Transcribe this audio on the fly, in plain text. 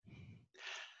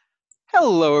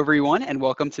Hello, everyone, and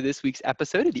welcome to this week's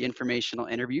episode of the Informational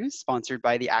Interviews, sponsored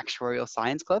by the Actuarial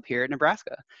Science Club here at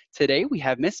Nebraska. Today, we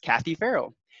have Miss Kathy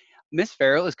Farrell. Miss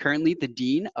Farrell is currently the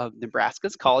Dean of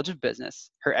Nebraska's College of Business.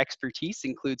 Her expertise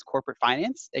includes corporate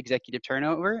finance, executive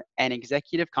turnover, and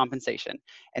executive compensation.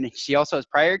 And she also has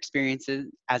prior experiences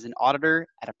as an auditor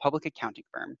at a public accounting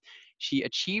firm. She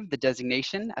achieved the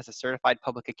designation as a certified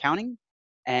public accounting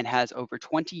and has over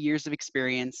 20 years of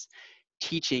experience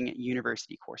teaching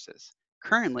university courses.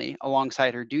 Currently,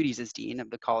 alongside her duties as Dean of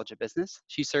the College of Business,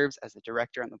 she serves as the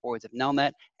director on the boards of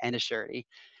Nelnet and Assurity.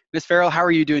 Ms. Farrell, how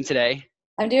are you doing today?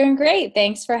 I'm doing great.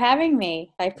 Thanks for having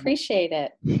me. I appreciate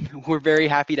it. We're very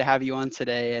happy to have you on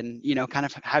today and, kind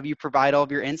of have you provide all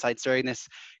of your insights during this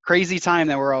crazy time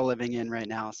that we're all living in right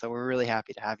now. So we're really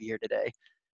happy to have you here today.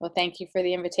 Well, thank you for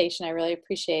the invitation. I really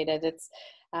appreciate it. It's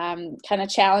kind of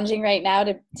challenging right now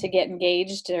to get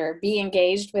engaged or be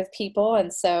engaged with people.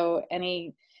 And so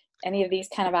any of these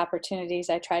kind of opportunities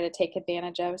I try to take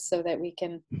advantage of so that we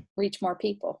can reach more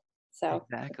people. So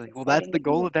Exactly. Well, that's the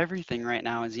goal of everything right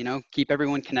now is, keep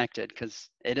everyone connected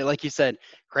because it, like you said,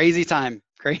 crazy time,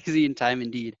 crazy time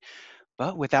indeed.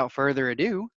 But without further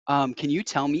ado, can you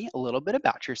tell me a little bit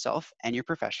about yourself and your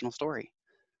professional story?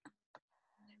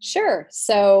 Sure.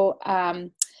 So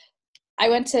I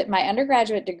went to my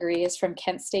undergraduate degree is from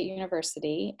Kent State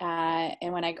University.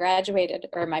 And when I graduated,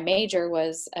 or my major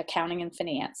was accounting and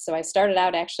finance. So I started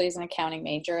out actually as an accounting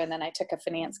major, and then I took a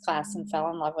finance class and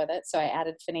fell in love with it. So I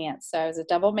added finance. So I was a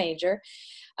double major.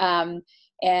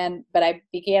 But I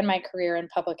began my career in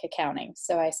public accounting.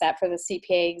 So I sat for the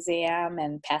CPA exam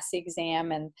and passed the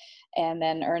exam and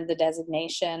then earned the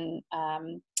designation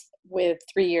with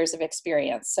 3 years of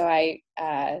experience. So I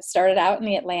started out in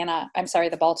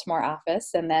the Baltimore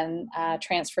office, and then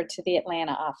transferred to the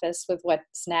Atlanta office with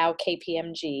what's now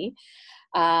KPMG.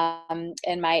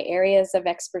 And my areas of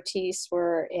expertise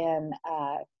were in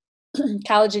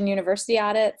college and university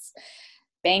audits,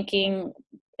 banking.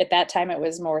 At that time, it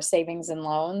was more savings and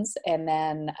loans, and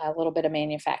then a little bit of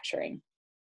manufacturing.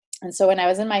 And so when I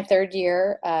was in my third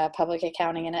year public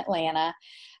accounting in Atlanta,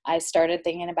 I started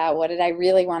thinking about what did I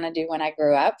really want to do when I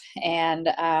grew up, and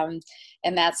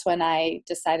that's when I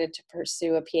decided to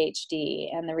pursue a PhD.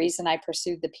 And the reason I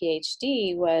pursued the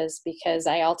PhD was because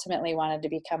I ultimately wanted to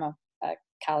become a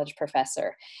college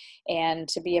professor, and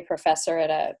to be a professor at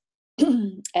a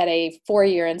at a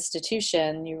 4-year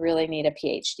institution, you really need a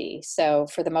PhD. So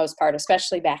for the most part,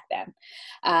 especially back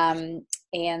then,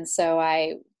 and so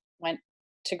I went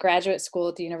to graduate school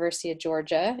at the University of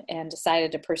Georgia and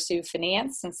decided to pursue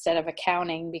finance instead of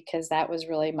accounting because that was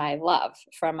really my love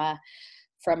from a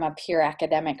pure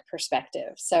academic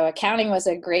perspective. So accounting was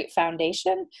a great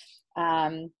foundation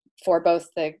for both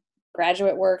the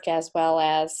graduate work as well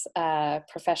as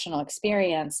professional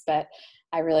experience, but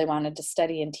I really wanted to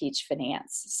study and teach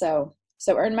finance. So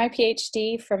earned my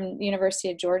PhD from the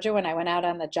University of Georgia. When I went out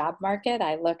on the job market,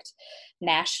 I looked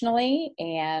nationally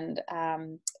and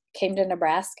came to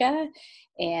Nebraska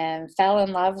and fell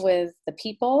in love with the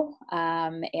people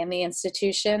and the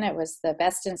institution. It was the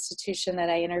best institution that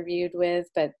I interviewed with,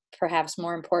 but perhaps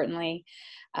more importantly,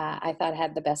 I thought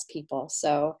had the best people.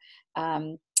 So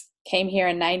came here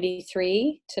in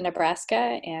 93 to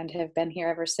Nebraska and have been here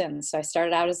ever since. So I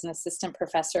started out as an assistant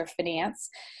professor of finance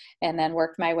and then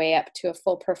worked my way up to a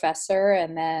full professor.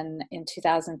 And then in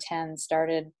 2010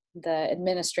 started the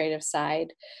administrative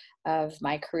side of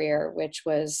my career, which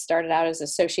was started out as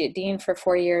associate dean for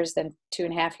 4 years, then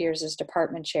 2.5 years as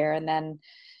department chair, and then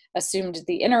assumed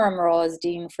the interim role as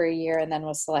dean for a year, and then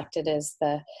was selected as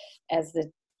the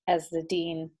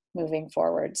dean moving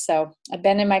forward. So I've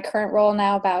been in my current role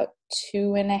now about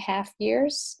 2.5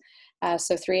 years.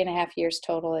 So 3.5 years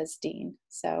total as dean.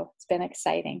 So it's been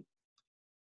exciting.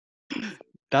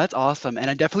 That's awesome. And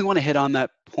I definitely want to hit on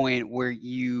that point where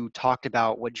you talked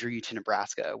about what drew you to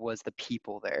Nebraska was the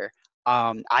people there.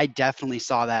 I definitely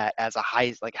saw that as a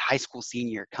high school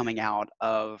senior coming out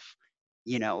of,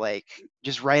 like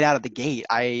just right out of the gate.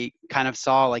 I kind of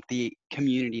saw like the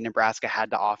community Nebraska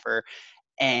had to offer.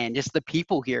 And just the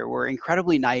people here were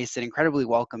incredibly nice and incredibly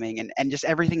welcoming, and just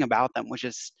everything about them was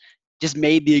just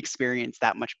made the experience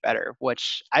that much better,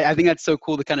 which I think that's so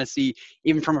cool to kind of see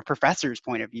even from a professor's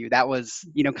point of view. That was,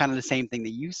 kind of the same thing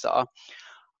that you saw.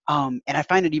 And I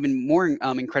find it even more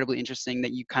incredibly interesting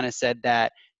that you kind of said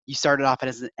that you started off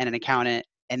as an accountant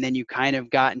and then you kind of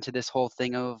got into this whole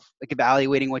thing of like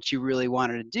evaluating what you really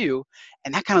wanted to do.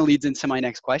 And that kind of leads into my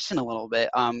next question a little bit.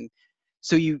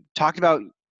 So you talked about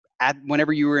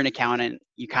whenever you were an accountant,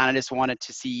 you kind of just wanted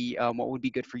to see what would be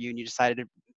good for you, and you decided to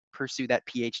pursue that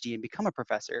PhD and become a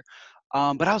professor.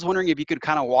 But I was wondering if you could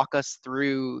kind of walk us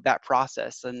through that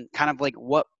process and kind of like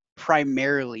what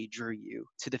primarily drew you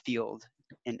to the field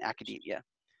in academia.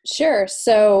 Sure.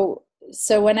 So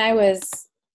when I was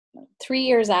 3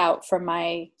 years out from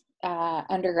my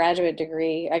undergraduate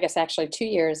degree, I guess actually 2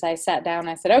 years, I sat down and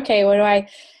I said, okay, what do I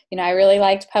really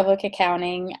liked public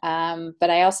accounting, but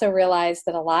I also realized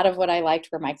that a lot of what I liked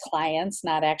were my clients,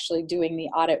 not actually doing the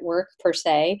audit work per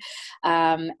se.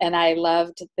 And I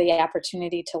loved the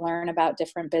opportunity to learn about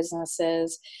different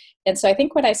businesses. And so I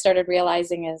think what I started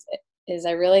realizing is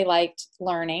I really liked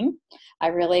learning. I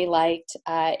really liked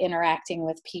interacting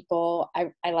with people.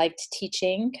 I liked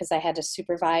teaching because I had to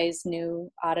supervise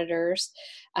new auditors.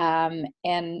 And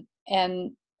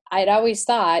I'd always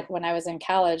thought when I was in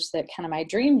college that kind of my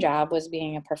dream job was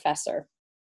being a professor.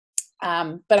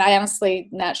 But I honestly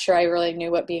not sure I really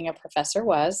knew what being a professor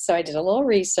was. So I did a little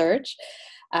research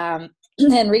and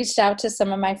reached out to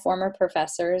some of my former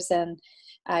professors and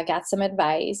got some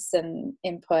advice and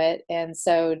input. And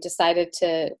so decided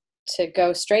to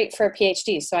go straight for a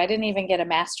PhD. So I didn't even get a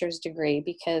master's degree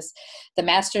because the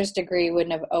master's degree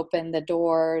wouldn't have opened the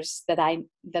doors that I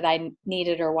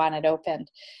needed or wanted opened.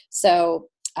 So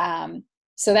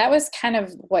so that was kind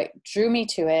of what drew me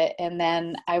to it. And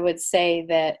then I would say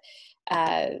that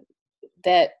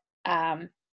that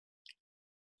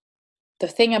the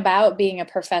thing about being a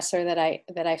professor that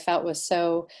I felt was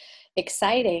so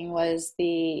exciting was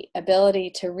the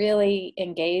ability to really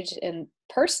engage in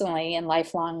personally in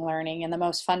lifelong learning in the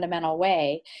most fundamental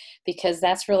way, because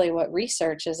that's really what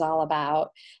research is all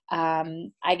about.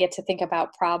 I get to think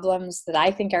about problems that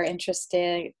I think are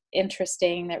interesting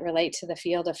that relate to the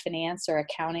field of finance or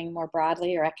accounting more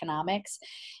broadly, or economics.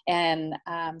 And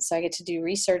so I get to do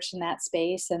research in that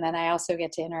space. And then I also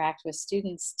get to interact with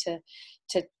students to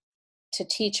to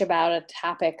teach about a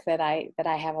topic that I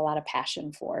have a lot of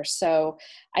passion for. So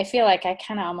I feel like I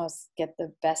kind of almost get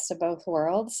the best of both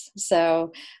worlds.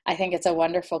 So I think it's a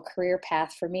wonderful career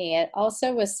path for me. It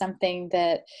also was something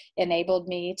that enabled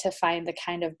me to find the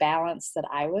kind of balance that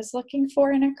I was looking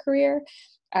for in a career.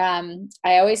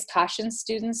 I always caution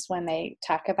students when they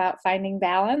talk about finding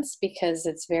balance, because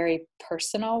it's very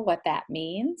personal what that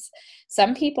means.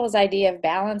 Some people's idea of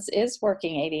balance is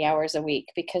working 80 hours a week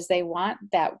because they want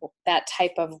that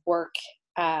type of work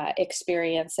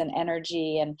experience and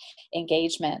energy and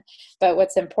engagement. But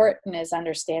what's important is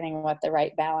understanding what the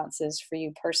right balance is for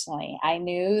you personally. I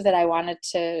knew that I wanted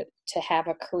to have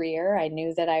a career. I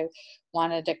knew that I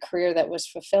wanted a career that was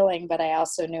fulfilling, but I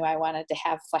also knew I wanted to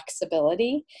have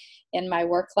flexibility in my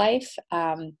work life.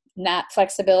 Not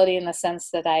flexibility in the sense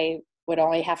that I would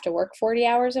only have to work 40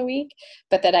 hours a week,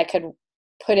 but that I could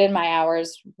put in my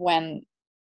hours when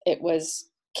it was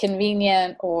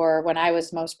convenient or when I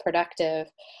was most productive.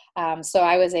 So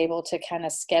I was able to kind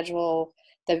of schedule.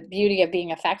 The beauty of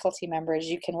being a faculty member is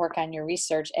you can work on your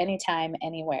research anytime,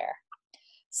 anywhere.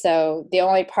 So the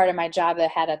only part of my job that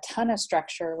had a ton of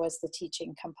structure was the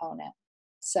teaching component.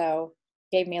 So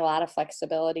it gave me a lot of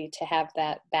flexibility to have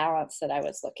that balance that I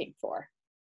was looking for.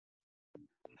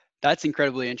 That's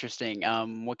incredibly interesting.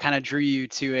 What kind of drew you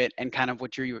to it, and kind of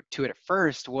what drew you to it at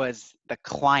first, was the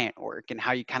client work and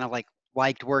how you kind of like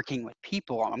liked working with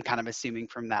people. I'm kind of assuming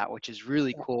from that, which is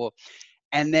really cool.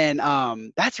 And then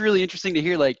that's really interesting to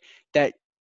hear, like that.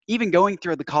 Even going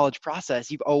through the college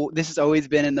process, this has always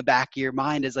been in the back of your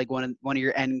mind as like one of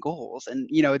your end goals. And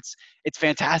it's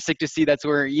fantastic to see that's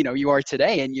where you are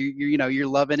today, and you're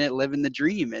loving it, living the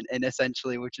dream, and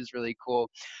essentially, which is really cool.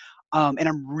 And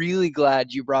I'm really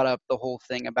glad you brought up the whole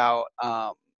thing about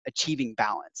achieving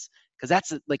balance, because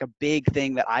that's like a big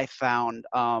thing that I found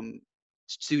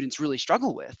students really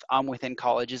struggle with within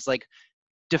college, is like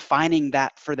defining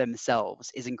that for themselves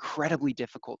is incredibly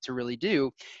difficult to really do.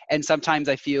 And sometimes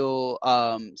I feel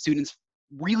students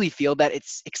really feel that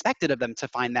it's expected of them to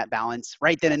find that balance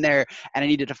right then and there, and I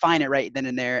need to define it right then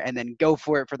and there and then go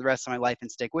for it for the rest of my life and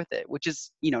stick with it, which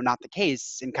is not the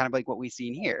case, and kind of like what we've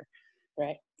seen here.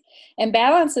 Right. And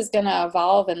balance is going to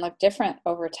evolve and look different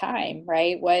over time,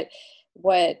 right? What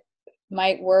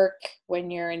might work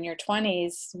when you're in your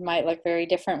 20s might look very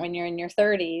different when you're in your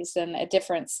 30s and at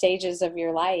different stages of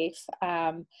your life.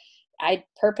 I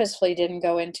purposefully didn't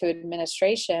go into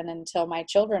administration until my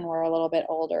children were a little bit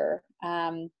older.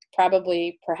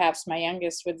 Probably, perhaps my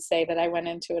youngest would say that I went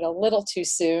into it a little too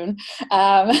soon,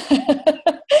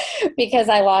 because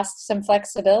I lost some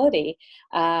flexibility.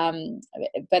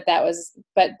 But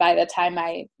by the time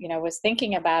I, was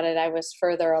thinking about it, I was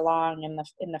further along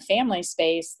in the family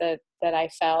space that I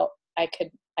felt I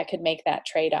could make that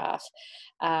trade-off.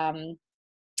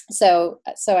 So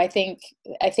I think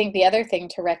the other thing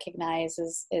to recognize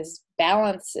is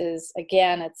balance is,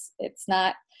 again, it's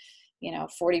not,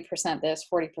 40% this,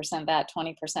 40% that,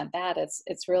 20% that.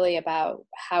 It's really about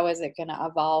how is it going to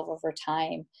evolve over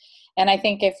time. And I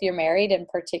think if you're married in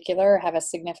particular, or have a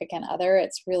significant other,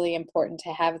 it's really important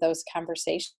to have those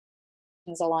conversations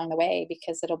along the way,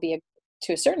 because it'll be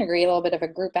to a certain degree a little bit of a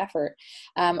group effort,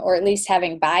 or at least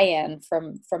having buy-in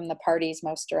from the parties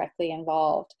most directly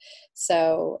involved.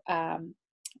 So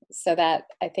that,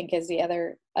 I think, is the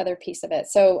other piece of it.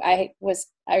 So I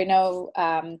know,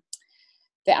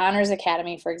 the Honors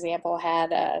Academy, for example,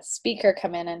 had a speaker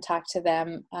come in and talk to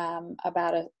them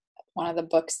about one of the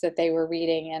books that they were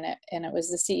reading, and it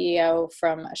was the CEO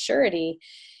from Assurity.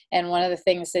 And one of the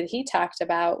things that he talked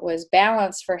about was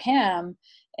balance for him,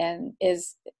 and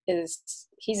is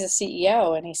he's a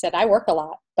CEO, and he said, I work a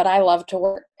lot, but I love to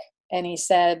work. And he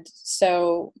said,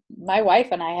 so my wife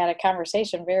and I had a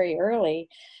conversation very early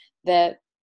that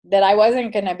I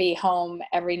wasn't going to be home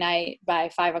every night by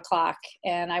 5 o'clock,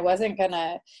 and I wasn't going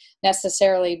to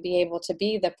necessarily be able to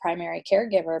be the primary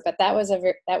caregiver, but that was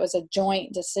a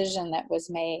joint decision that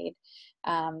was made.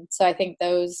 So I think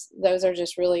those are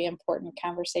just really important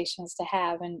conversations to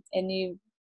have, and you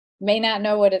may not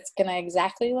know what it's going to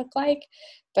exactly look like,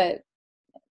 but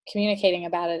communicating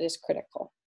about it is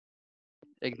critical.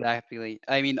 Exactly.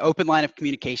 I mean, open line of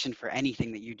communication for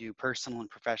anything that you do, personal and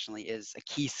professionally, is a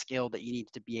key skill that you need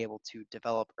to be able to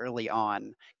develop early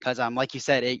on. Because, like you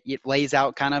said, it lays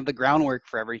out kind of the groundwork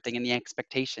for everything and the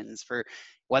expectations for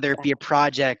whether it be a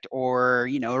project or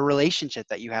a relationship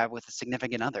that you have with a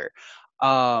significant other.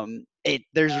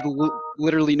 There's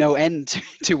literally no end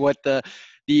to what the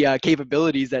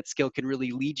capabilities that skill can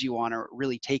really lead you on or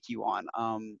really take you on.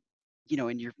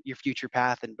 In your future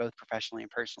path, and both professionally and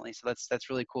personally. So that's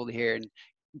really cool to hear, and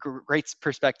great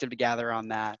perspective to gather on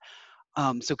that.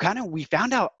 So kind of we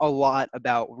found out a lot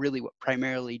about really what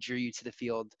primarily drew you to the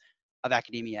field of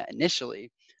academia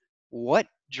initially. What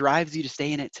drives you to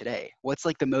stay in it today? What's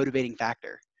like the motivating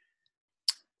factor?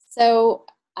 So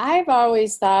I've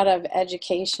always thought of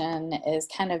education as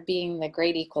kind of being the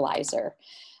great equalizer.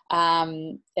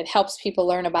 It helps people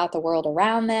learn about the world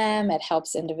around them. It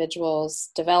helps individuals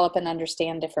develop and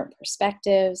understand different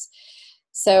perspectives.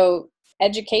 So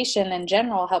education in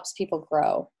general helps people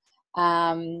grow.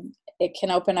 It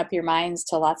can open up your minds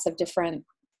to lots of different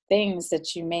things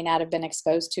that you may not have been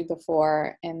exposed to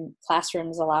before, and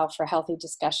classrooms allow for healthy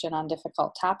discussion on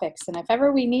difficult topics. And if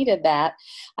ever we needed that,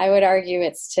 I would argue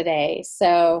it's today.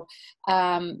 So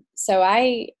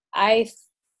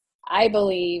I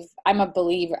believe, I'm a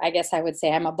believer. I guess I would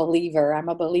say I'm a believer. I'm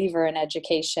a believer in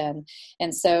education,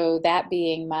 and so that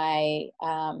being my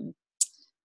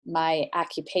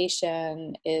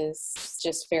occupation is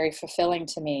just very fulfilling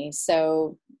to me.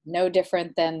 So no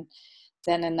different than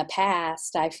in the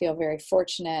past, I feel very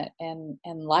fortunate and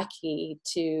lucky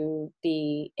to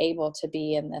be able to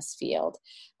be in this field.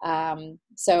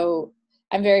 So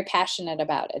I'm very passionate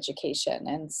about education,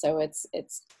 and so it's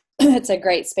it's a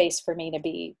great space for me to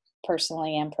be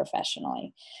personally and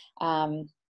professionally. Um,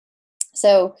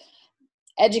 so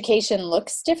education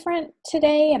looks different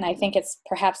today, and I think it's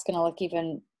perhaps going to look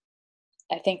even,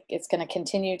 I think it's going to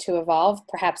continue to evolve,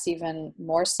 perhaps even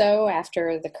more so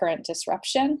after the current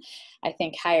disruption. I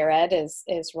think higher ed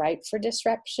is ripe for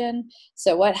disruption.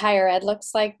 So what higher ed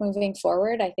looks like moving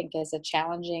forward, I think, is a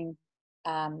challenging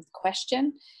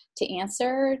question to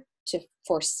answer, to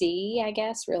foresee, I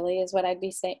guess, really is what I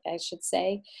should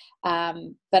say.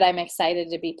 But I'm excited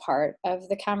to be part of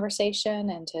the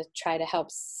conversation and to try to help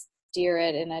steer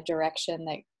it in a direction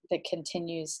that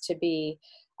continues to be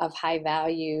of high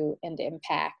value and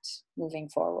impact moving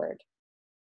forward.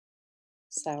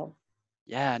 So,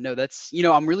 Yeah, no,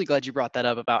 I'm really glad you brought that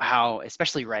up about how,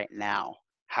 especially right now,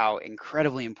 how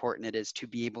incredibly important it is to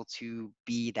be able to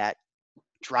be that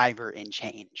driver in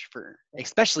change for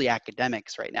especially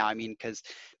academics right now. I mean, because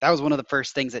that was one of the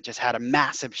first things that just had a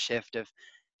massive shift of,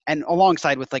 and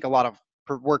alongside with like a lot of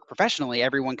work professionally,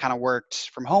 everyone kind of worked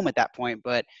from home at that point.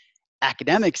 But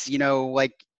academics,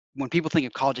 like when people think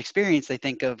of college experience, they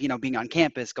think of, being on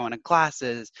campus, going to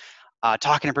classes,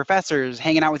 talking to professors,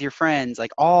 hanging out with your friends,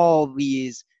 like all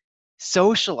these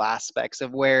social aspects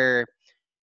of where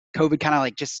COVID kind of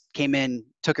like just came in,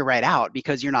 took it right out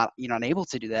because you're not able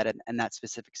to do that in that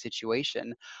specific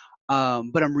situation.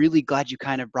 But I'm really glad you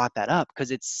kind of brought that up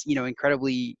because it's,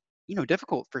 incredibly,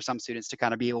 difficult for some students to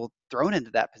kind of be able thrown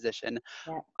into that position.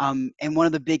 yeah. And one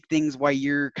of the big things why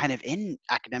you're kind of in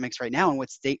academics right now and what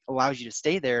allows you to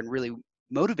stay there and really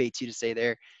motivates you to stay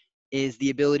there is the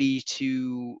ability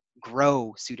to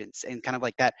grow students and kind of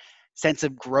like that sense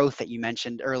of growth that you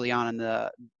mentioned early on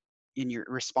in your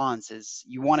response is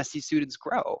you want to see students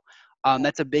grow.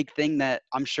 That's a big thing that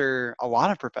I'm sure a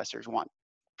lot of professors want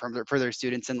for their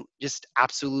students and just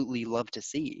absolutely love to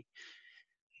see.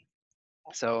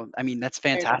 So, I mean, that's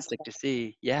Very much fantastic so. to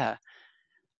see. Yeah.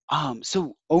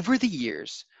 So over the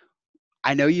years,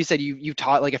 I know you said you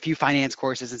taught like a few finance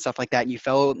courses and stuff like that, and you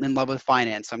fell in love with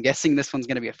finance. So I'm guessing this one's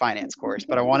going to be a finance course,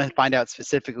 but I want to find out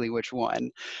specifically which one.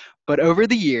 But over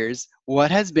the years, what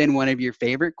has been one of your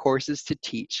favorite courses to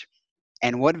teach,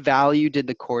 and what value did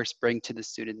the course bring to the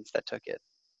students that took it?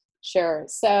 Sure.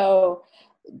 So,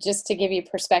 just to give you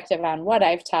perspective on what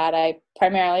I've taught, I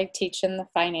primarily teach in the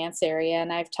finance area,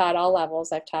 and I've taught all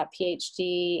levels. I've taught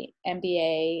PhD,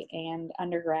 MBA, and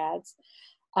undergrads.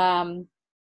 Um,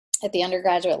 at the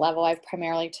undergraduate level, I've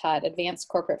primarily taught advanced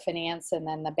corporate finance and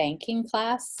then the banking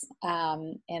class.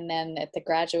 And then at the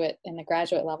graduate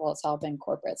level, it's all been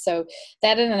corporate. So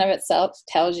that in and of itself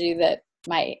tells you that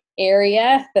my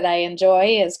area that I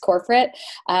enjoy is corporate.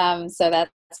 So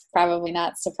that's probably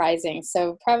not surprising.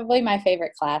 So probably my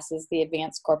favorite class is the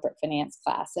advanced corporate finance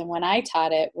class. And when I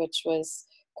taught it, which was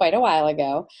quite a while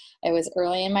ago, it was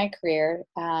early in my career.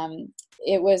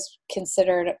 It was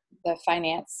considered the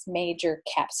finance major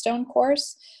capstone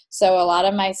course. So a lot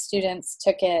of my students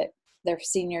took it their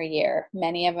senior year,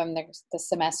 many of them the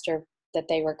semester that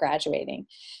they were graduating.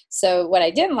 So what I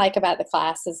didn't like about the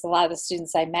class is a lot of the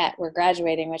students I met were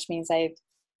graduating, which means I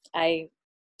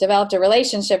developed a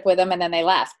relationship with them and then they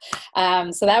left.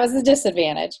 So that was the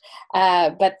disadvantage.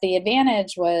 But the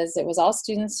advantage was it was all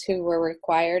students who were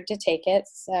required to take it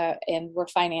and were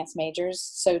finance majors.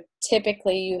 So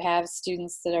typically you have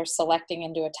students that are selecting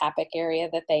into a topic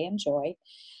area that they enjoy.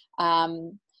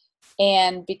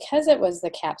 And because it was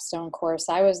the capstone course,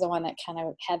 I was the one that kind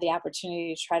of had the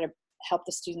opportunity to try to help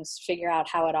the students figure out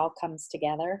how it all comes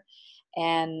together.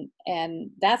 And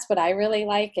that's what I really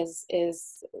like is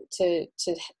to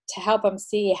help them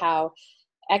see how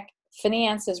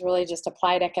finance is really just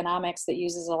applied economics that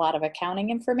uses a lot of accounting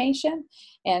information.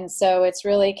 And so it's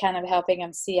really kind of helping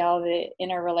them see all the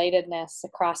interrelatedness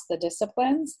across the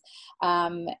disciplines,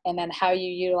 and then how you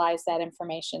utilize that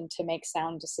information to make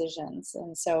sound decisions.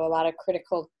 And so a lot of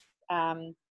critical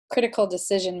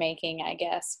decision making, I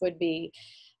guess, would be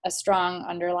a strong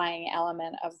underlying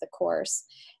element of the course.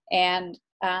 And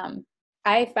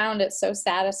I found it so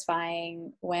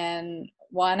satisfying when,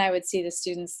 one, I would see the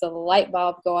students, the light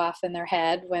bulb go off in their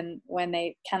head when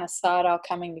they kind of saw it all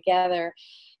coming together.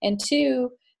 And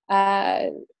two,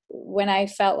 when I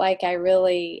felt like I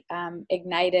really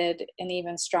ignited an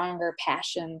even stronger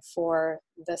passion for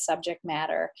the subject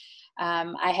matter.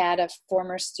 I had a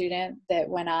former student that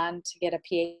went on to get a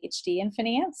PhD in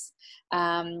finance.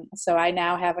 So I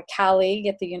now have a colleague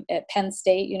at Penn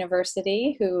State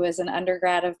University who is an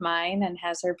undergrad of mine and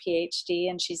has her PhD,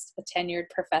 and she's a tenured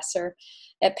professor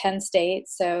at Penn State.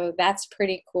 So that's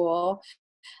pretty cool.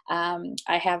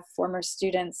 I have former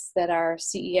students that are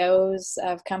CEOs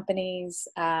of companies,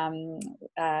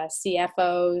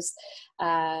 CFOs.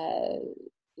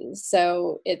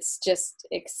 So it's just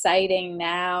exciting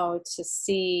now to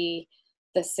see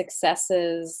the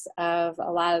successes of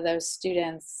a lot of those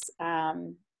students,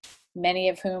 many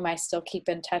of whom I still keep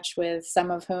in touch with, some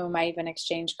of whom I even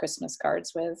exchange Christmas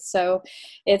cards with. So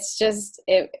it's just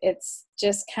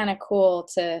kind of cool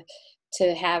to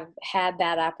have had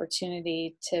that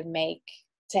opportunity to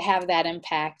have that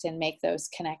impact and make those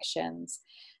connections.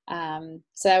 So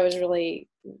that was really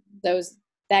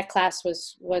that class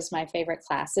was my favorite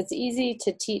class. It's easy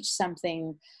to teach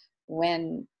something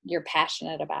when you're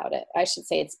passionate about it. I should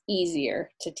say it's easier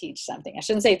to teach something. I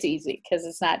shouldn't say it's easy because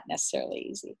it's not necessarily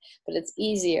easy, but it's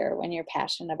easier when you're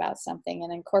passionate about something.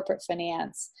 And in corporate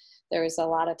finance, there was a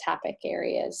lot of topic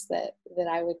areas that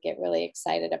I would get really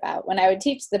excited about. When I would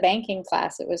teach the banking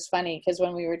class, it was funny because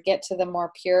when we would get to the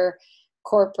more pure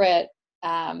corporate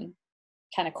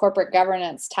kind of corporate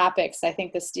governance topics, I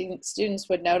think the students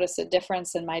would notice a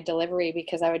difference in my delivery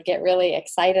because I would get really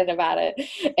excited about it.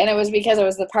 And it was because it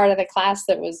was the part of the class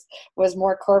that was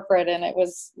more corporate, and it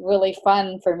was really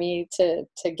fun for me to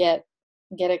get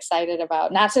excited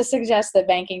about. Not to suggest that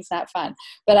banking's not fun,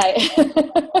 but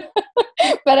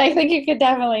but I think you could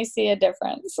definitely see a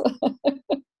difference.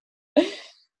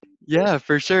 Yeah,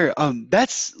 for sure.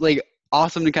 That's like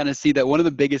awesome to kind of see that one of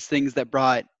the biggest things that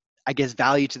brought, I guess,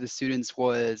 value to the students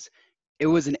was it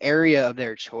was an area of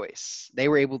their choice. They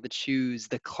were able to choose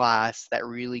the class that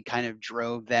really kind of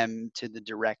drove them to the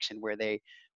direction where they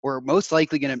were most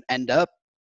likely going to end up,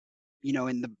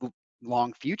 in the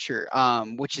long future,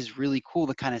 which is really cool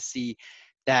to kind of see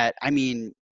that. I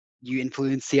mean, you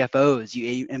influence CFOs,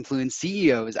 you influence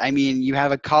CEOs. I mean, you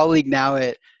have a colleague now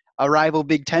at a rival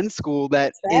Big Ten school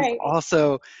that That's is right.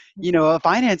 also, a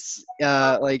finance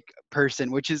like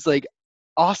person, which is like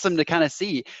awesome to kind of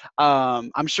see.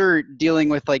 I'm sure dealing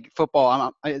with like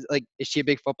football. Like, is she a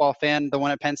big football fan? The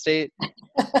one at Penn State?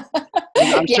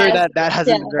 I'm sure Yes. that Yeah.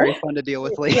 hasn't been very fun to deal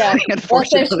with Yeah. lately, Well,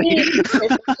 unfortunately.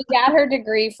 she got her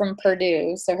degree from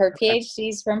Purdue. So her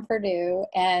PhD's from Purdue,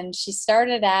 and she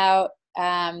started out.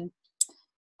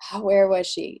 Where was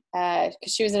she? Because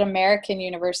she was at American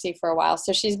University for a while.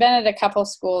 So she's been at a couple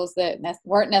schools that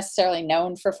weren't necessarily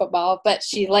known for football, but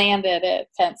she landed at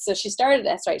Penn. So she started,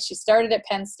 that's right, she started at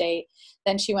Penn State.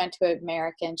 Then she went to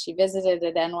American. She visited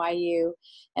at NYU,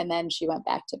 and then she went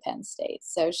back to Penn State.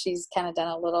 So she's kind of done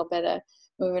a little bit of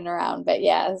moving around. But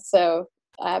yeah, so.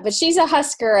 But she's a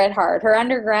Husker at heart. Her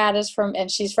undergrad is and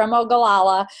she's from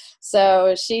Ogallala,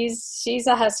 so she's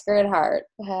a Husker at heart.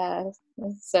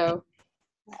 So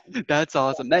That's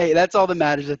awesome. Hey, that's all that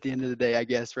matters at the end of the day, I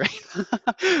guess, right?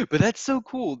 But that's so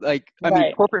cool. Like, I mean,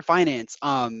 right. corporate finance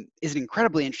is an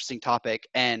incredibly interesting topic,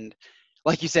 and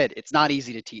like you said, it's not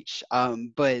easy to teach.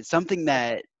 But it's something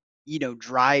that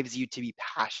drives you to be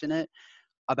passionate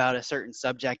about a certain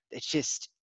subject. It's just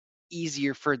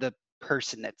easier for the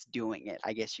person that's doing it,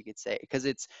 I guess you could say, because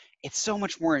it's so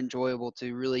much more enjoyable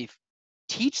to really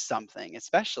teach something,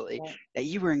 especially Right. that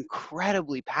you were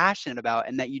incredibly passionate about,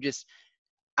 and that you just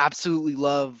absolutely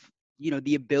love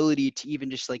the ability to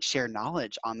even just like share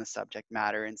knowledge on the subject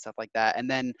matter and stuff like that, and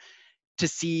then to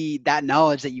see that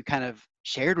knowledge that you kind of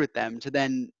shared with them to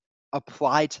then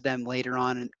apply to them later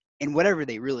on in whatever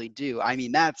they really do. I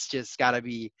mean, that's just got to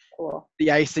be Cool.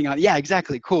 the icing on, yeah,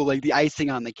 exactly, cool, like the icing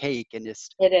on the cake, and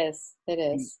just It is. It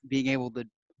is. being able to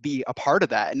be a part of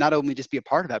that, and not only just be a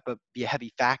part of that, but be a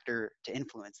heavy factor to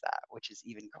influence that, which is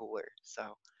even cooler.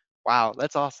 So wow,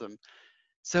 that's awesome.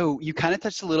 So you kind of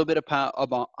touched a little bit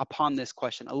upon this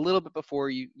question a little bit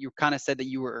before. You kind of said that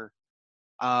you were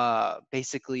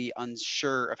basically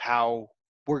unsure of how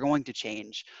we're going to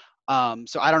change.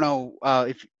 So I don't know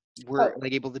if we're Oh,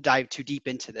 like able to dive too deep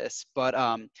into this, but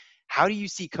how do you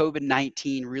see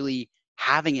COVID-19 really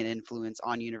having an influence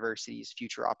on universities'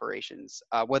 future operations,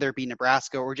 whether it be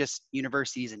Nebraska or just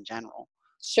universities in general?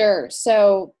 sure.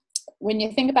 So when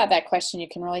you think about that question, you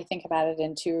can really think about it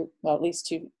in well, at least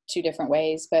two different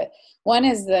ways. But one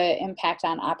is the impact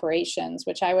on operations,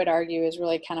 which I would argue is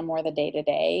really kind of more the day to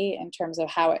day in terms of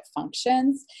how it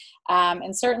functions.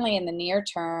 And certainly in the near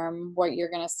term, what you're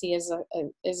going to see is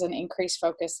an increased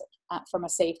focus from a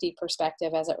safety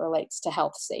perspective as it relates to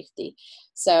health safety.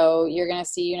 So you're going to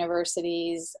see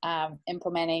universities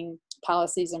implementing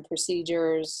policies and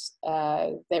procedures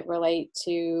that relate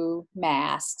to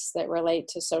masks, that relate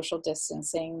to social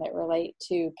distancing, that relate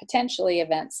to potentially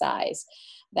event size.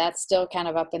 That's still kind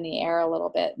of up in the air a little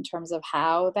bit in terms of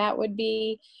how that would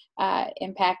be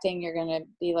impacting. You're going to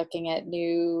be looking at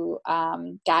new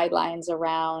guidelines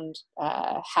around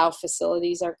how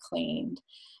facilities are cleaned.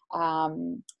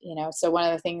 So one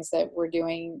of the things that we're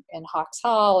doing in Hawks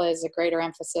Hall is a greater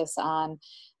emphasis on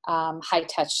high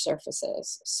touch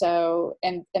surfaces. So,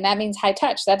 and that means high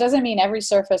touch. That doesn't mean every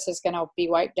surface is going to be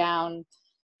wiped down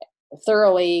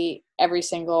thoroughly every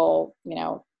single,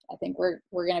 I think we're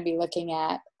going to be looking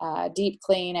at deep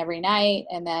clean every night,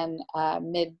 and then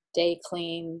midday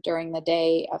clean during the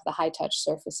day of the high touch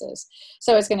surfaces.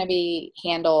 So it's going to be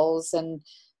handles and,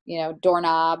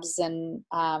 doorknobs and,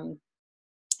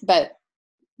 but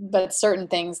certain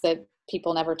things that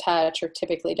people never touch or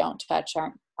typically don't touch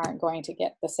aren't going to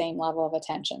get the same level of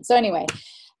attention. So anyway,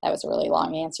 that was a really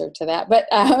long answer to that, but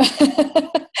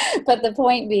but the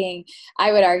point being,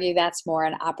 I would argue that's more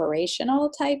an operational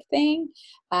type thing,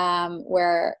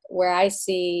 where I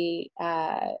see,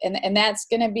 and that's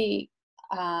going to be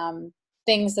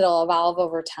things that'll evolve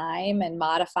over time and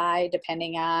modify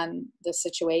depending on the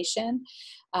situation.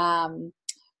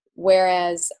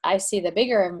 Whereas I see the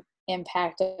bigger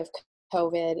impact of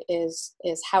COVID is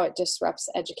how it disrupts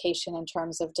education in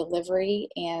terms of delivery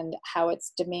and how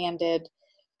it's demanded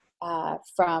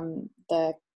from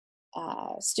the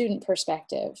student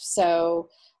perspective. So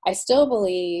I still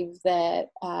believe that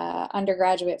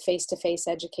undergraduate face-to-face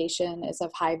education is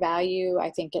of high value.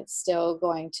 I think it's still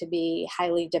going to be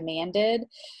highly demanded.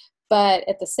 But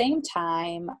at the same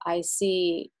time, I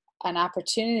see an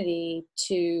opportunity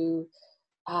to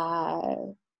I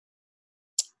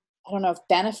don't know if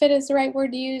benefit is the right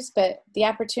word to use, but the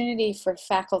opportunity for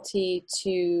faculty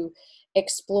to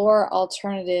explore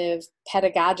alternative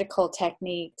pedagogical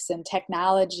techniques and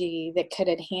technology that could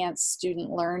enhance student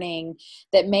learning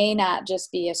that may not just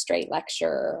be a straight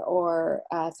lecture or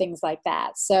things like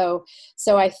that. So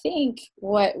I think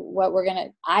what we're going to,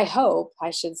 I hope, I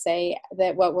should say,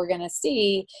 that what we're going to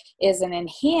see is an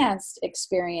enhanced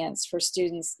experience for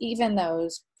students, even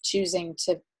those choosing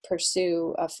to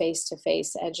pursue a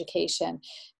face-to-face education,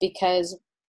 because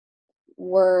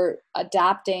we're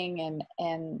adopting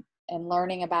and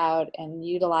learning about and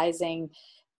utilizing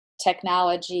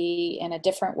technology in a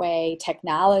different way.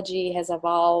 Technology has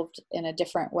evolved in a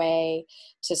different way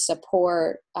to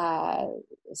support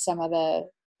some of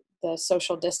the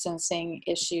social distancing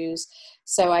issues.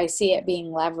 So I see it being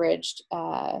leveraged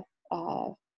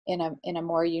in a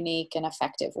more unique and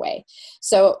effective way.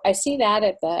 So I see that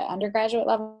at the undergraduate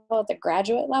level. At the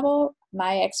graduate level,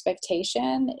 my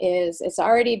expectation is it's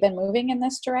already been moving in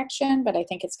this direction, but I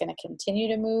think it's going to continue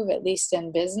to move, at least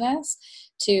in business,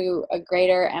 to a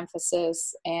greater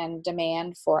emphasis and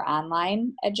demand for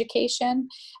online education.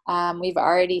 We've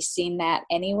already seen that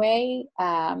anyway.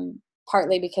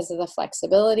 Partly because of the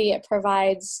flexibility it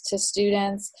provides to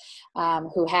students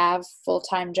who have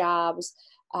full-time jobs.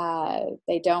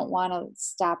 They don't want to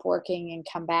stop working and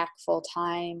come back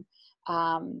full-time.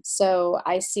 So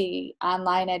I see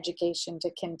online education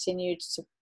to continue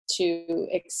to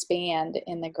expand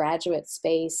in the graduate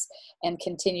space and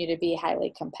continue to be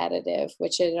highly competitive,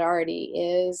 which it already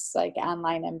is, like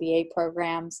online MBA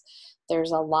programs.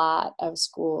 There's a lot of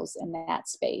schools in that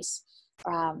space.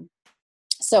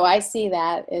 So I see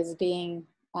that as being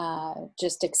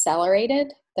just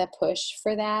accelerated, the push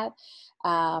for that.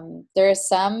 There are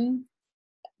some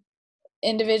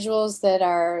individuals that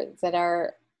are,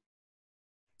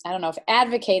 I don't know if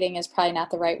advocating is probably not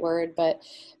the right word, but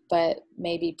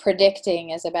maybe predicting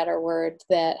is a better word,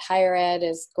 that higher ed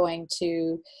is going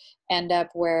to end up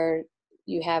where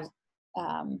you have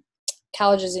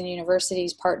colleges and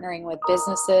universities partnering with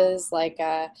businesses, like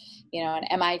an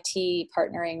MIT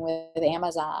partnering with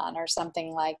Amazon or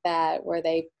something like that, where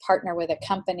they partner with a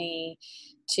company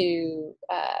to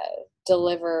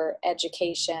deliver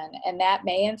education. And that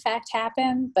may in fact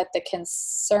happen, but the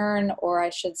concern, or I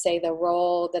should say the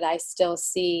role that I still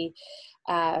see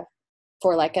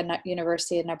for like a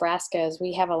University of Nebraska, is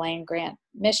we have a land grant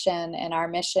mission, and our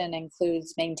mission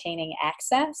includes maintaining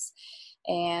access.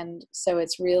 And so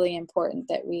it's really important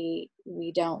that we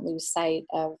don't lose sight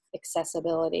of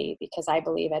accessibility, because I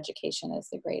believe education is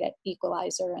the great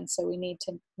equalizer. And so we need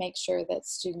to make sure that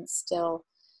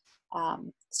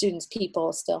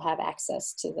people still have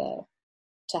access to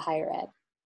higher ed.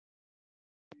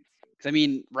 I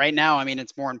mean, right now, I mean,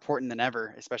 it's more important than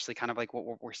ever, especially kind of like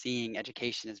what we're seeing.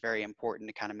 Education is very important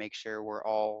to kind of make sure we're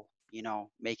all,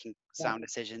 making sound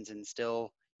decisions and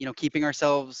still, keeping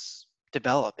ourselves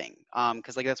developing.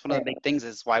 Because like that's one of the big things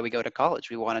is why we go to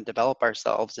college. We want to develop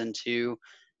ourselves into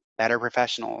better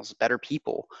professionals, better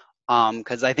people.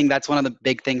 Because I think that's one of the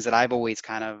big things that I've always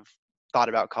kind of thought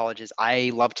about college is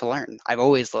I love to learn. I've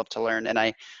always loved to learn, and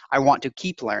I want to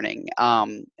keep learning.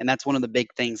 And that's one of the big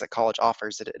things that college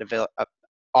offers. It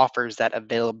offers that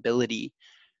availability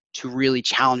to really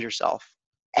challenge yourself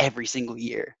every single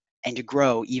year and to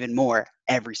grow even more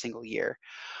every single year.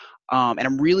 And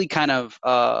I'm really kind of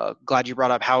glad you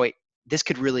brought up how this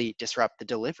could really disrupt the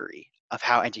delivery of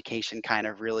how education kind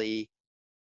of really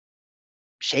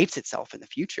shapes itself in the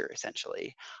future,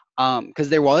 essentially. Because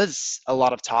there was a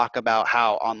lot of talk about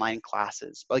how online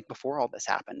classes, like before all this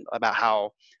happened, about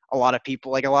how a lot of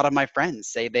people, like a lot of my friends,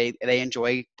 say they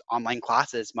enjoy online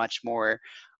classes much more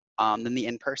than the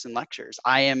in-person lectures.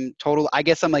 I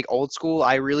guess I'm like old school.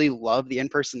 I really love the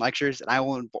in-person lectures, and I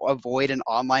will avoid an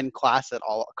online class at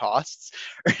all costs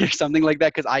or something like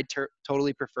that, because I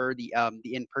totally prefer the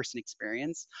in-person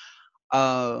experience.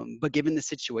 But given the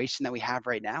situation that we have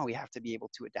right now, we have to be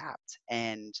able to adapt.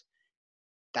 And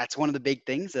that's one of the big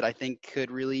things that I think could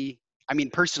really, I mean,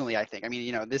 personally, I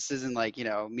mean, this isn't like,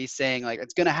 me saying like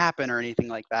it's going to happen or anything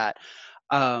like that.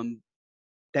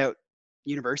 That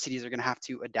universities are going to have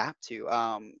to adapt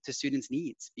to students'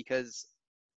 needs, because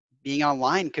being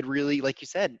online could really, like you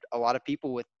said, a lot of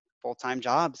people with full-time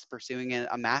jobs pursuing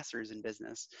a master's in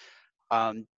business,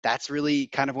 that's really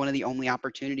kind of one of the only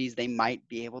opportunities they might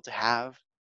be able to have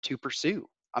to pursue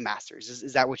a master's.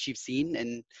 Is that what you've seen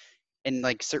in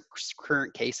like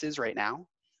current cases right now?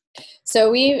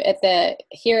 So here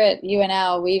at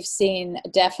UNL, we've seen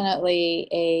definitely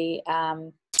a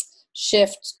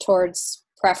shift towards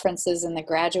preferences in the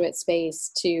graduate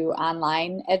space to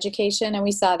online education. And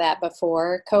we saw that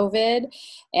before COVID.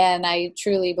 And I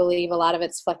truly believe a lot of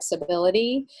it's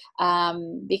flexibility,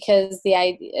 because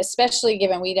especially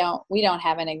given we don't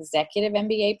have an executive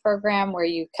MBA program where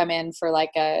you come in for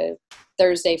like a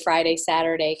Thursday, Friday,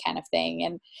 Saturday kind of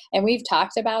thing. And we've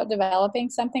talked about developing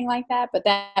something like that, but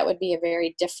that would be a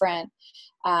very different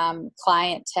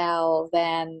clientele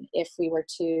than if we were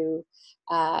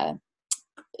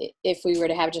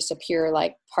to have just a pure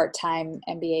like part-time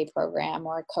MBA program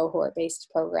or a cohort-based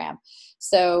program.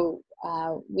 So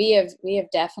we have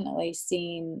definitely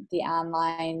seen the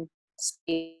online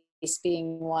space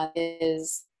being one that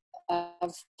is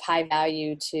of high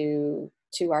value to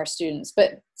our students,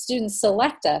 but students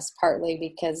select us partly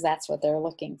because that's what they're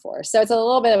looking for. So it's a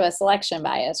little bit of a selection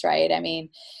bias, right? I mean,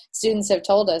 students have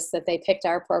told us that they picked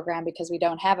our program because we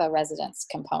don't have a residence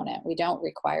component. We don't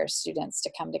require students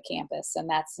to come to campus, and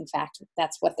that's in fact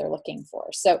that's what they're looking for.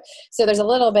 So there's a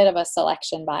little bit of a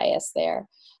selection bias there,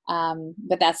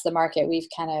 but that's the market we've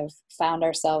kind of found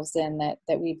ourselves in that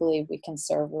we believe we can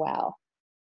serve well.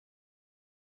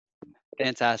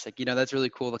 Fantastic. That's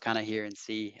really cool to kind of hear and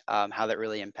see how that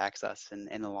really impacts us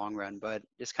in the long run, but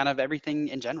just kind of everything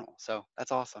in general. So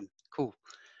that's awesome. Cool.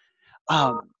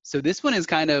 So this one is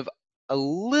kind of a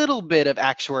little bit of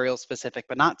actuarial specific,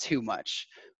 but not too much.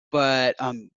 But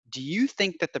do you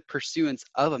think that the pursuance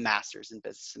of a master's in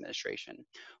business administration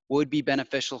would be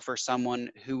beneficial for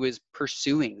someone who is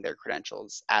pursuing their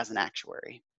credentials as an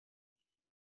actuary?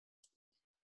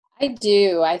 I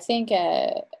do. I think,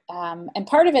 and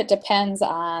part of it depends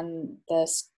on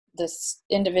this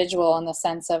individual in the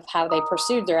sense of how they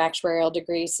pursued their actuarial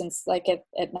degree. Since, like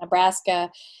at Nebraska,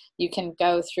 you can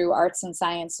go through arts and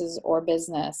sciences or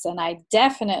business, and I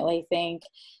definitely think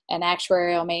an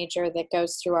actuarial major that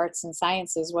goes through arts and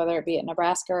sciences, whether it be at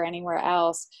Nebraska or anywhere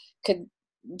else, could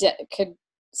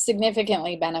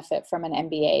significantly benefit from an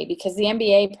MBA, because the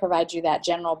MBA provides you that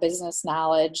general business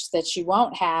knowledge that you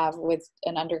won't have with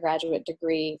an undergraduate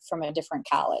degree from a different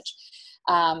college.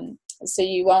 So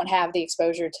you won't have the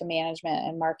exposure to management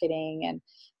and marketing.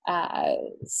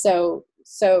 And so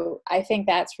I think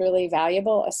that's really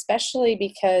valuable, especially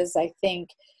because I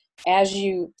think as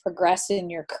you progress in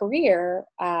your career,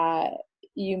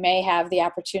 you may have the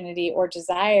opportunity or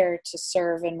desire to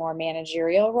serve in more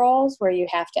managerial roles where you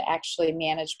have to actually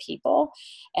manage people.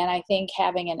 And I think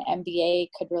having an MBA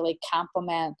could really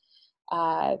complement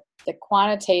the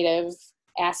quantitative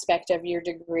aspect of your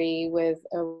degree with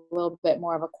a little bit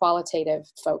more of a qualitative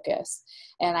focus.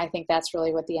 And I think that's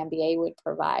really what the MBA would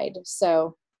provide.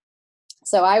 So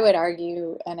I would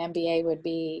argue an MBA would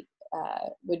be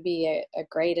a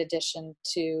great addition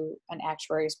to an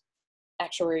actuary's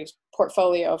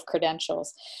portfolio of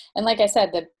credentials. And like I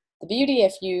said, the beauty,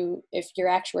 if your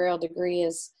actuarial degree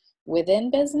is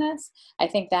within business, I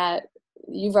think that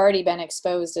you've already been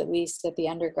exposed, at least at the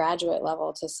undergraduate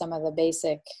level, to some of the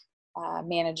basic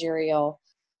managerial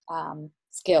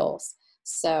skills.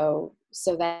 So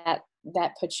that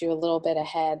puts you a little bit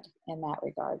ahead in that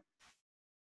regard.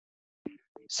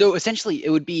 So essentially, it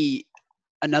would be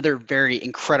another very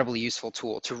incredibly useful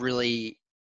tool to really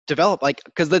develop,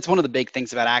 because that's one of the big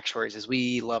things about actuaries is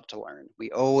we love to learn.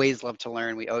 We always love to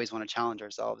learn. We always want to challenge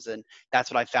ourselves. And that's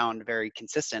what I found very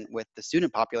consistent with the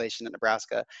student population in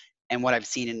Nebraska and what I've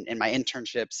seen in my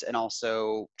internships, and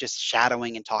also just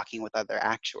shadowing and talking with other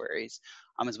actuaries,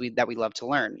 is that we love to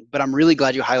learn. But I'm really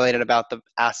glad you highlighted about the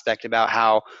aspect about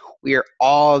how we are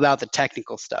all about the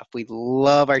technical stuff. We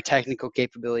love our technical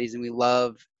capabilities and we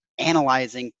love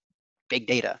analyzing big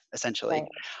data, essentially.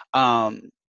 Right.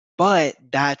 But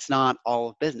that's not all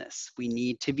of business. We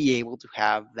need to be able to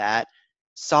have that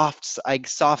soft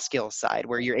skills side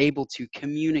where you're able to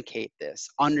communicate this,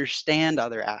 understand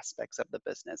other aspects of the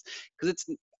business.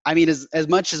 Because as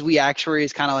much as we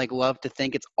actuaries kind of like love to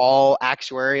think it's all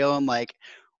actuarial and like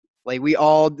we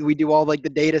do all like the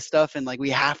data stuff and like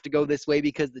we have to go this way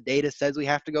because the data says we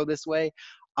have to go this way.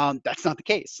 That's not the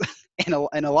case in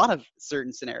a lot of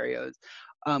certain scenarios.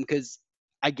 Because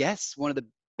I guess one of the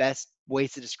best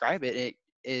ways to describe it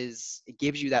is it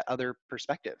gives you that other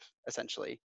perspective,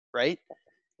 essentially, right?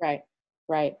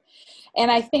 Right. And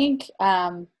I think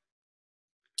the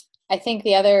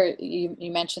other,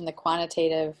 you mentioned the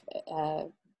quantitative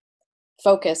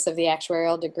focus of the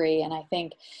actuarial degree, and I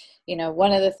think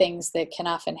one of the things that can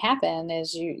often happen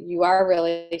is you are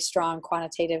really strong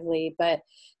quantitatively, but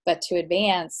But to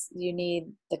advance, you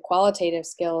need the qualitative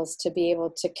skills to be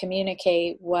able to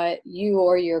communicate what you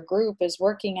or your group is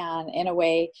working on in a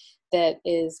way that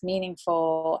is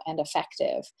meaningful and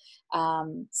effective.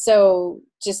 So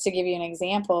just to give you an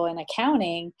example, in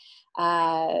accounting,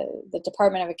 the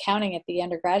Department of Accounting at the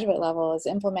undergraduate level is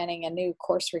implementing a new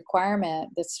course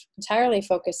requirement that's entirely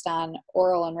focused on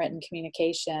oral and written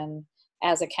communication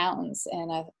as accountants.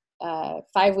 And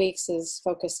 5 weeks is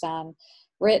focused on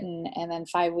written, and then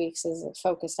 5 weeks is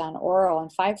focused on oral,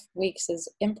 and 5 weeks is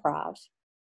improv.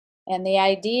 And the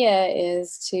idea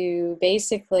is to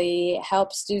basically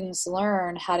help students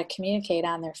learn how to communicate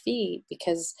on their feet,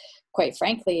 because quite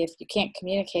frankly, if you can't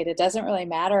communicate, it doesn't really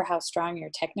matter how strong your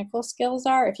technical skills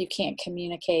are if you can't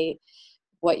communicate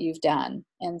what you've done.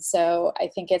 And so I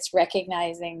think it's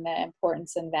recognizing the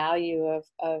importance and value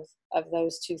of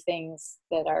those two things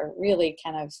that are really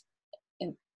kind of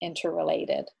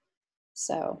interrelated.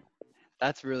 So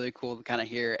That's really cool to kind of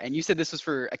hear. And you said this was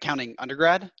for accounting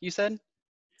undergrad, you said?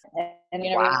 and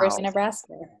University Wow. of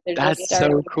Nebraska. They're just That's so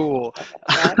starting. cool.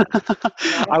 Yeah,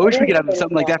 yeah, I it wish we is could have pretty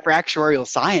something like cool. that for actuarial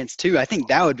science too. I think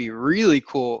that would be really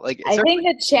cool. Like, I think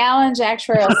the challenge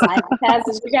actuarial science has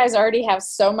is you guys already have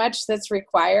so much that's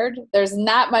required. There's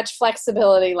not much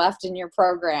flexibility left in your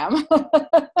program.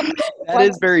 that is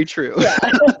Once, very true. yeah.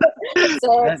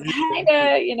 So That it's is very true.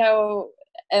 kind of,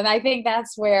 and I think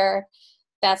that's where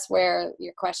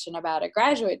your question about a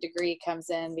graduate degree comes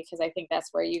in, because I think that's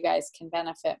where you guys can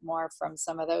benefit more from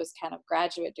some of those kind of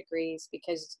graduate degrees,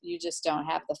 because you just don't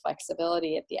have the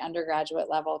flexibility at the undergraduate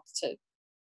level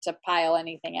to pile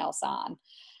anything else on.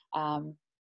 Um,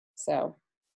 so,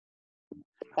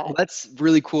 Well, but that's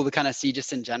really cool to kind of see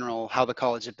just in general how the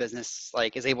College of Business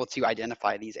like is able to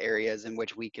identify these areas in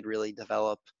which we could really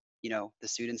develop, the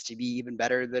students to be even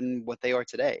better than what they are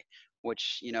today,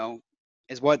 which,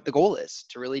 is what the goal is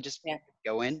to really just yeah,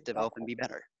 go in, develop and exactly. be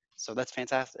better. So that's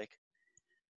fantastic.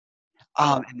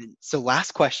 So And then, so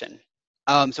last question.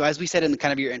 So as we said in the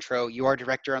kind of your intro, you are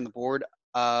director on the board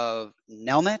of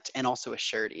Nelnet and also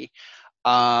Assurity.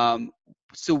 Um,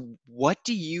 so what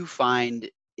do you find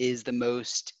is the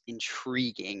most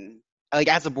intriguing, like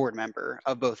as a board member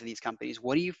of both of these companies,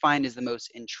 what do you find is the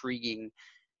most intriguing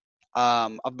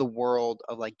of the world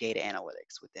of like data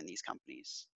analytics within these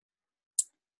companies?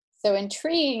 so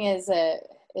intriguing is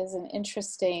an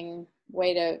interesting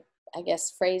way to, I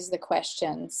guess, phrase the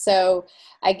question. So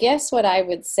I guess what I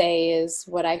would say is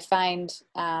what I find,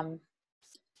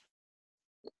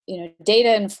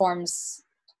 data informs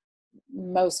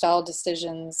most all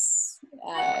decisions,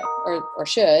 or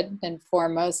should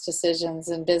inform most decisions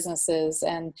in businesses.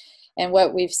 And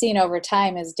what we've seen over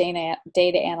time is data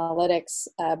analytics,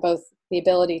 both the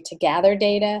ability to gather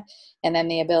data and then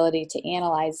the ability to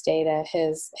analyze data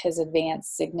has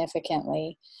advanced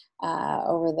significantly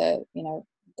over the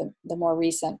more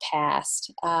recent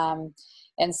past.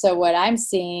 And so what I'm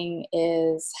seeing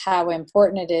is how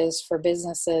important it is for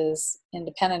businesses,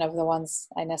 independent of the ones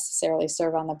I necessarily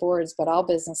serve on the boards, but all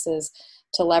businesses,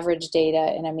 to leverage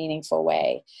data in a meaningful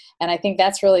way. And I think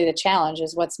that's really the challenge: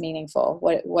 is what's meaningful.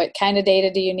 What kind of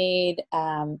data do you need?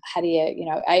 How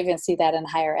do I even see that in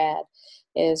higher ed,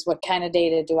 is what kind of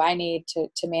data do I need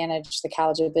to manage the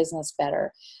College of Business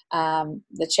better?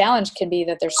 The challenge can be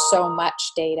that there's so much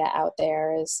data out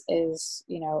there,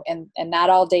 and not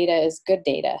all data is good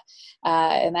data.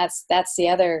 And that's the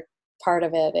other part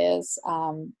of it,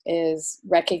 is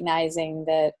recognizing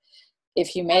that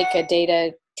if you make a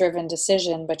data driven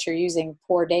decision but you're using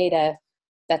poor data,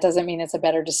 that doesn't mean it's a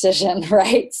better decision.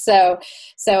 Right? So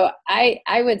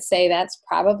I would say that's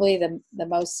probably the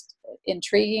most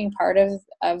intriguing part of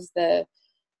the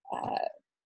uh,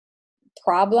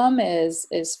 problem, is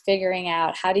figuring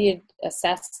out, how do you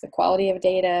assess the quality of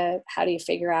data? How do you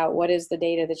figure out what is the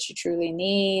data that you truly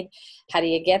need? How do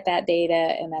you get that data?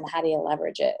 And then how do you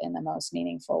leverage it in the most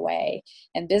meaningful way?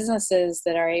 And businesses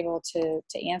that are able to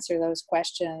answer those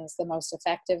questions the most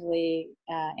effectively,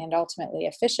 and ultimately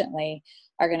efficiently,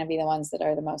 are going to be the ones that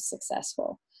are the most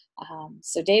successful.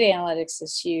 So data analytics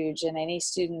is huge, and any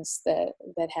students that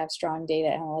have strong data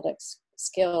analytics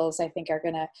skills, I think, are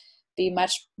going to be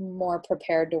much more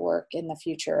prepared to work in the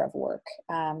future of work,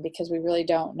 because we really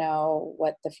don't know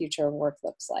what the future of work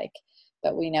looks like,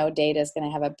 but we know data is going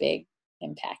to have a big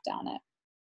impact on it.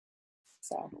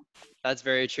 So That's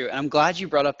very true. And I'm glad you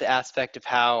brought up the aspect of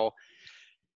how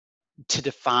to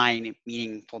define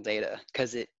meaningful data,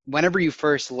 because whenever you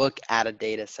first look at a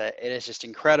data set, it is just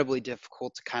incredibly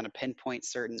difficult to kind of pinpoint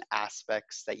certain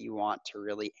aspects that you want to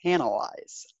really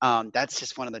analyze. That's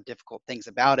just one of the difficult things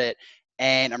about it.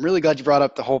 And I'm really glad you brought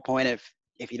up the whole point of,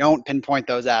 if you don't pinpoint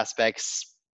those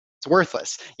aspects, it's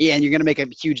worthless. Yeah, and you're going to make a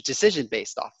huge decision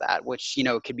based off that, which,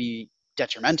 could be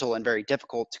detrimental and very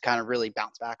difficult to kind of really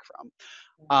bounce back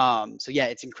from. So yeah,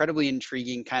 it's incredibly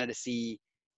intriguing kind of to see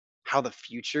how the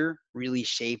future really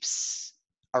shapes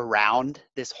around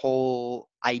this whole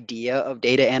idea of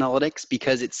data analytics,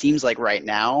 because it seems like right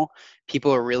now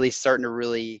people are really starting to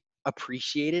really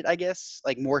appreciate it, I guess,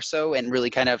 like more so, and really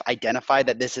kind of identify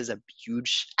that this is a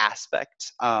huge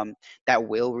aspect that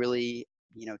will really,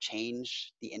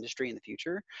 change the industry in the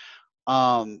future.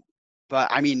 Um, but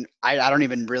I mean, I don't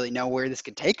even really know where this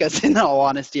could take us in all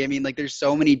honesty. I mean, like there's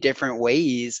so many different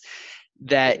ways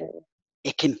that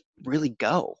it can really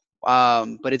go.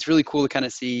 But it's really cool to kind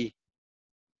of see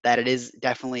that it is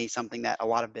definitely something that a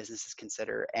lot of businesses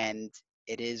consider. And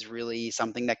it is really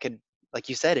something that could, like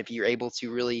you said, if you're able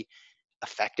to really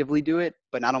effectively do it,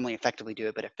 but not only effectively do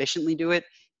it, but efficiently do it,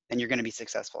 then you're going to be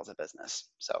successful as a business.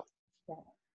 So Yeah.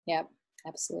 Yep,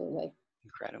 absolutely.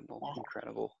 incredible, Yeah.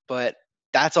 incredible. But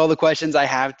that's all the questions I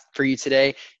have for you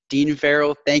today. Dean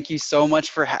Farrell, thank you so much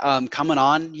for coming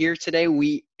on here today.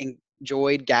 We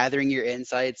enjoyed gathering your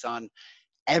insights on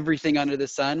everything under the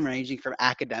sun, ranging from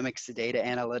academics to data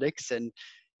analytics, and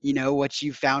what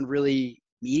you found really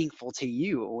meaningful to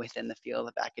you within the field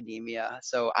of academia.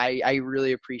 So I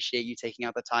really appreciate you taking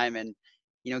out the time and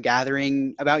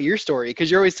gathering about your story,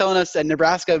 because you're always telling us at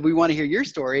Nebraska we want to hear your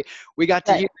story. We got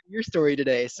to Right. hear your story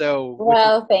today, so which is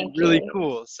Well, thank really you.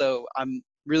 cool. So I'm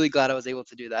really glad I was able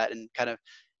to do that and kind of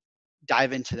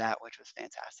dive into that, which was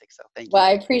fantastic. So thank Well, you.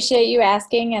 I appreciate you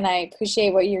asking, and I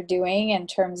appreciate what you're doing in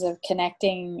terms of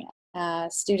connecting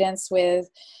students with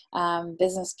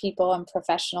business people and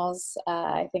professionals.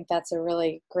 I think that's a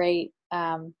really great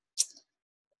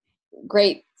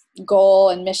goal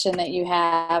and mission that you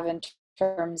have in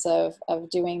terms of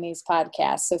doing these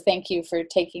podcasts. So thank you for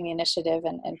taking the initiative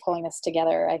and pulling this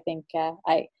together. I think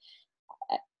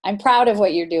I'm proud of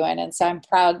what you're doing, and so I'm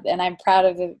proud of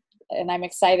the, and I'm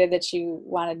excited that you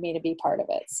wanted me to be part of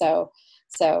it. So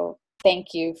thank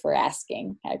you for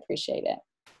asking. I appreciate it.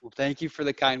 Well, thank you for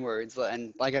the kind words.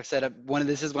 And like I've said,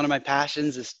 this is one of my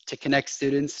passions, is to connect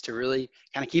students, to really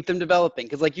kind of keep them developing.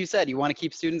 Because like you said, you want to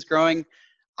keep students growing.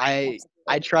 I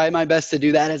Absolutely. try my best to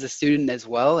do that as a student as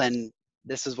well. And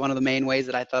this is one of the main ways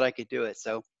that I thought I could do it.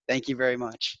 So thank you very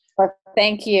much. Well,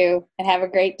 thank you, and have a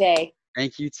great day.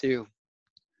 Thank you too.